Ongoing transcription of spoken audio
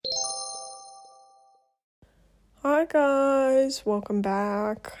Hi guys, welcome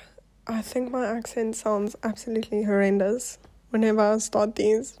back. I think my accent sounds absolutely horrendous whenever I start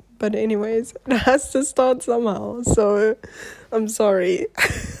these, but anyways, it has to start somehow, so I'm sorry.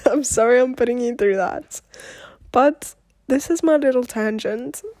 I'm sorry I'm putting you through that. But this is my little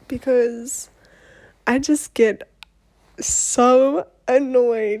tangent because I just get so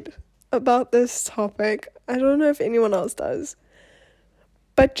annoyed about this topic. I don't know if anyone else does,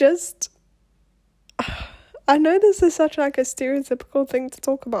 but just I know this is such like a stereotypical thing to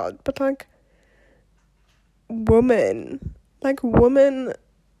talk about, but women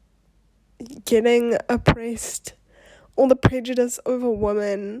getting oppressed, all the prejudice over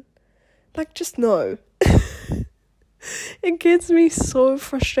women, just no. It gets me so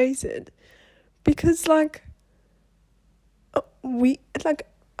frustrated because I'm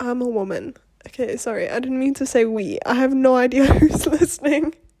a woman. Okay, sorry, I didn't mean to say we. I have no idea who's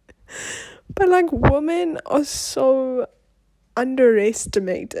listening. But women are so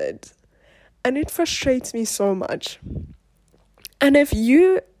underestimated, and it frustrates me so much. And if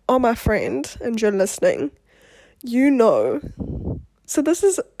you are my friend and you're listening, you know. So this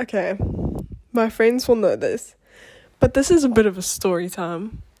is okay. My friends will know this, but this is a bit of a story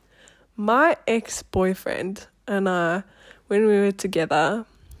time. My ex-boyfriend and I, when we were together,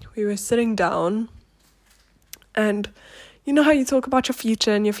 we were sitting down, and you know how you talk about your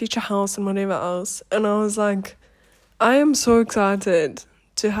future and your future house and whatever else? And I was like, I am so excited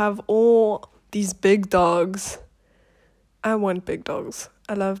to have all these big dogs. I want big dogs.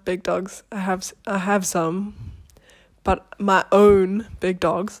 I love big dogs. I have some, but my own big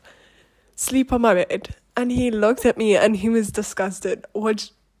dogs sleep on my bed. And he looked at me and he was disgusted, which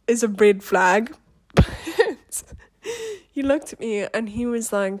is a red flag. He looked at me and he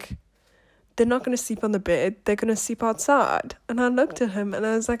was like, they're not going to sleep on the bed, they're going to sleep outside. And I looked at him and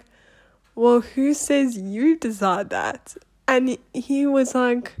I was like, well, who says you decide that? And he was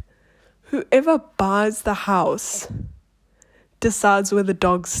like, whoever buys the house decides where the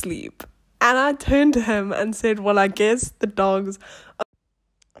dogs sleep. And I turned to him and said, well, I guess the dogs...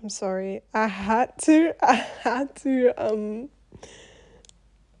 I'm sorry, I had to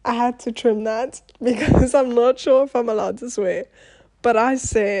trim that because I'm not sure if I'm allowed to swear. But I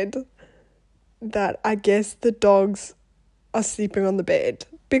said that I guess the dogs are sleeping on the bed.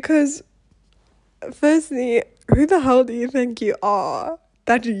 Because, firstly, who the hell do you think you are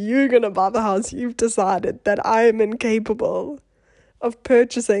that you're gonna buy the house you've decided that I am incapable of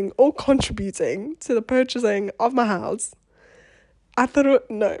purchasing or contributing to the purchasing of my house? I thought,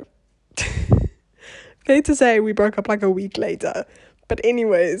 no. Fair to say, we broke up a week later. But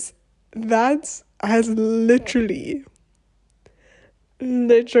anyways, that has literally,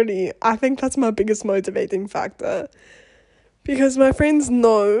 I think that's my biggest motivating factor. Because my friends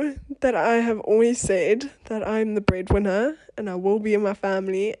know that I have always said that I'm the breadwinner and I will be in my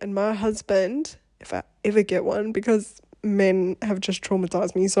family, and my husband, if I ever get one, because men have just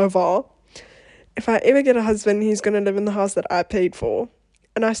traumatized me so far, if I ever get a husband, he's going to live in the house that I paid for.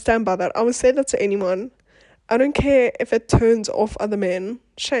 And I stand by that. I would say that to anyone. I don't care if it turns off other men.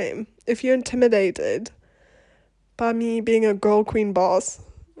 Shame. If you're intimidated by me being a girl queen boss,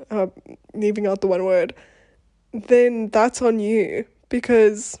 leaving out the one word, then that's on you,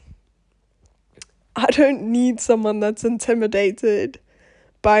 because I don't need someone that's intimidated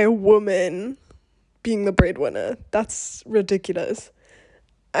by a woman being the breadwinner. That's ridiculous.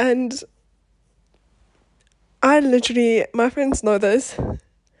 And my friends know this,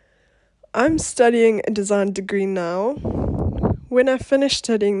 I'm studying a design degree now. When I finish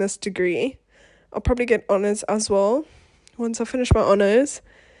studying this degree, I'll probably get honours as well. Once I finish my honours,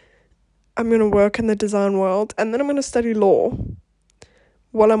 I'm going to work in the design world, and then I'm going to study law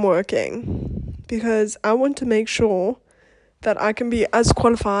while I'm working, because I want to make sure that I can be as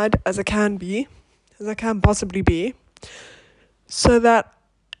qualified as I can possibly be, so that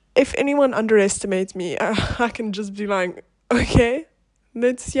if anyone underestimates me, I can just be like, okay,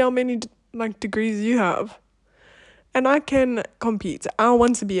 let's see how many degrees you have. And I can compete. I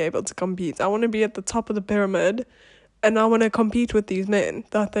want to be able to compete. I want to be at the top of the pyramid, and I want to compete with these men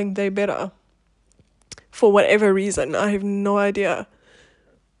that think they're better. For whatever reason, I have no idea.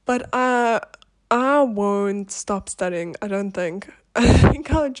 But I won't stop studying, I don't think. I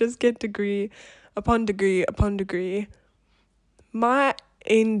think I'll just get degree upon degree upon degree. My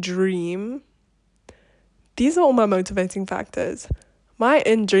end dream, these are all my motivating factors. My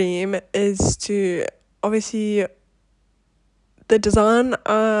end dream is to, obviously, the design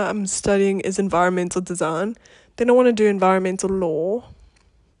I'm studying is environmental design. Then I want to do environmental law.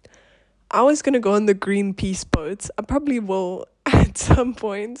 I was going to go on the Greenpeace boats. I probably will at some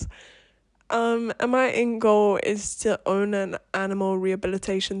point. And my end goal is to own an animal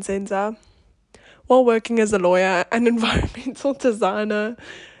rehabilitation center while working as a lawyer and environmental designer.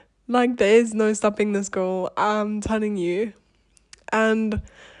 Like, there's no stopping this goal, I'm telling you. And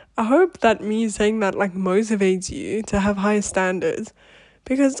I hope that me saying that, like, motivates you to have higher standards.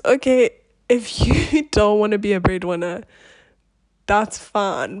 Because, okay, if you don't want to be a breadwinner, that's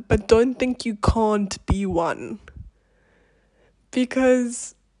fine. But don't think you can't be one.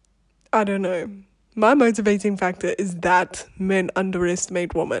 Because, I don't know, my motivating factor is that men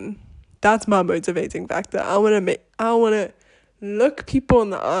underestimate women. That's my motivating factor. I want to look people in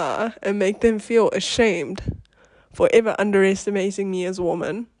the eye and make them feel ashamed for ever underestimating me as a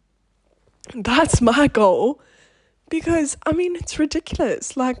woman. That's my goal. Because, I mean, it's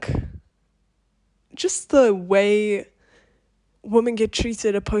ridiculous. Like, just the way women get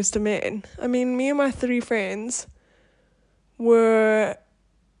treated opposed to men. I mean, me and my 3 friends were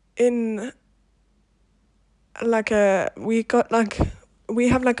in we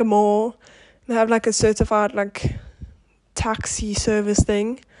have like a mall. They have like a certified like taxi service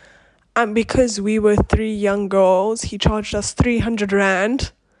thing. And because we were 3 young girls, he charged us 300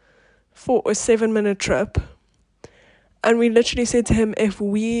 rand for a 7-minute trip. And we literally said to him, if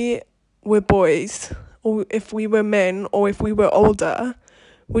we were boys, or if we were men, or if we were older,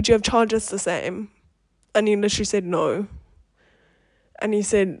 would you have charged us the same? And he literally said no. And he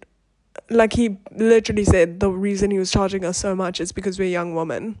said, like, he literally said the reason he was charging us so much is because we're young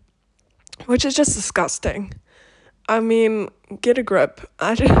women, which is just disgusting. I mean, get a grip.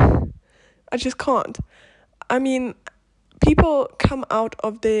 I just can't. I mean, people come out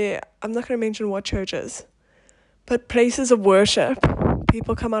of their, I'm not going to mention what churches, but places of worship.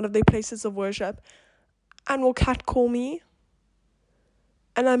 People come out of their places of worship and will catcall me.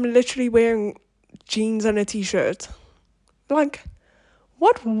 And I'm literally wearing jeans and a t-shirt. Like,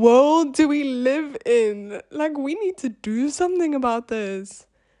 what world do we live in? Like, we need to do something about this.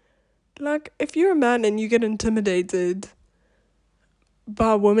 Like, if you're a man and you get intimidated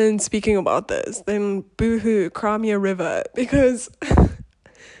by women speaking about this, then boo-hoo, cry me a river. Because,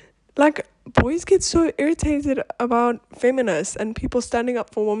 like, boys get so irritated about feminists and people standing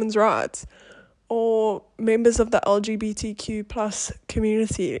up for women's rights, or members of the LGBTQ plus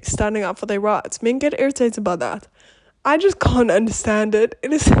community standing up for their rights. Men get irritated by that. I just can't understand it.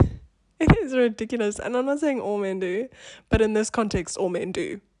 It is ridiculous. And I'm not saying all men do, but in this context, all men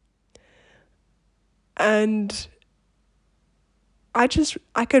do. And I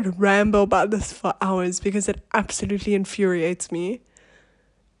could ramble about this for hours because it absolutely infuriates me.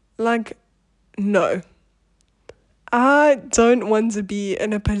 Like, no. I don't want to be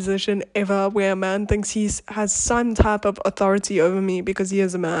in a position ever where a man thinks he has some type of authority over me because he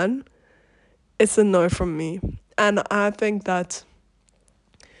is a man. It's a no from me. And I think that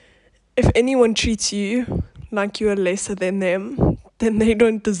if anyone treats you like you are lesser than them, then they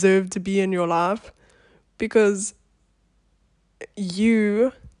don't deserve to be in your life, because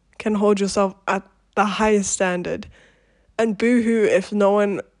you can hold yourself at the highest standard. And boo-hoo if no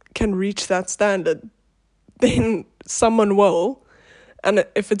one can reach that standard, then someone will. And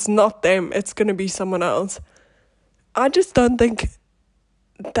if it's not them, it's going to be someone else. I just don't think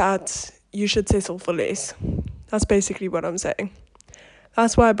that you should settle for less. That's basically what I'm saying.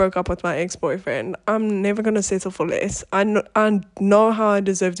 That's why I broke up with my ex-boyfriend. I'm never going to settle for less. I know how I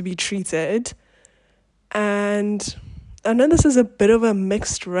deserve to be treated. And I know this is a bit of a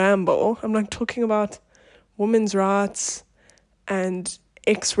mixed ramble. I'm like talking about women's rights and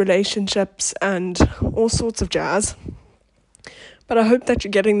ex-relationships and all sorts of jazz. But I hope that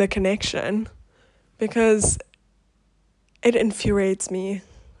you're getting the connection, because it infuriates me.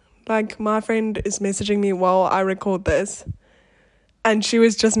 Like, my friend is messaging me while I record this, and she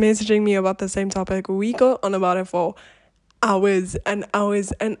was just messaging me about the same topic. We got on about it for hours and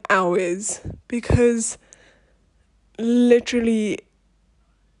hours and hours, because literally,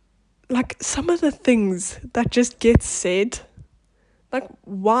 like, some of the things that just get said, like,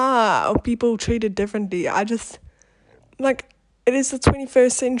 why are people treated differently? Like, it is the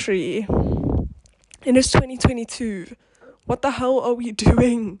 21st century. It is 2022. What the hell are we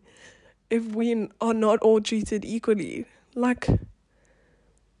doing if we are not all treated equally? Like,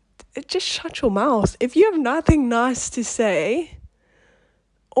 just shut your mouth. If you have nothing nice to say,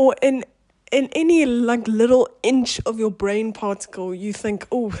 or in any like little inch of your brain particle you think,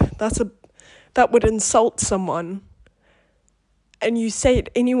 oh, that would insult someone, and you say it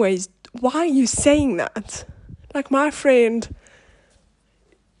anyways, why are you saying that? Like, my friend,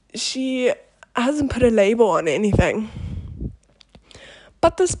 she hasn't put a label on anything,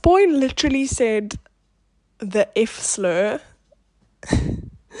 but this boy literally said the F slur,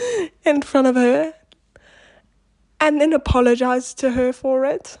 and in front of her and then apologize to her for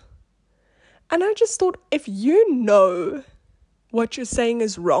it. And I just thought, if you know what you're saying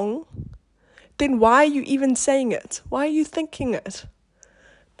is wrong, then why are you even saying it? Why are you thinking it?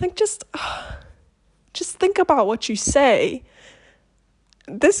 Like, just think about what you say.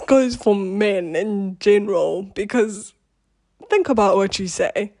 This goes for men in general, because think about what you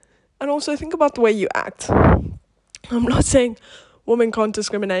say. And also think about the way you act. I'm not saying women can't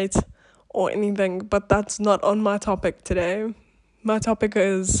discriminate or anything, but that's not on my topic today. My topic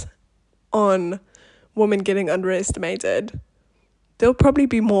is on women getting underestimated. There'll probably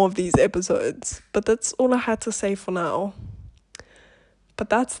be more of these episodes, but that's all I had to say for now. But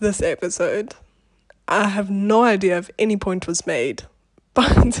that's this episode. I have no idea if any point was made,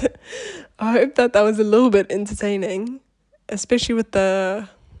 but I hope that was a little bit entertaining, especially with the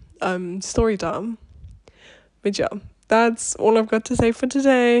story time. But yeah, that's all I've got to say for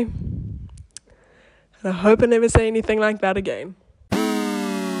today. And I hope I never say anything like that again.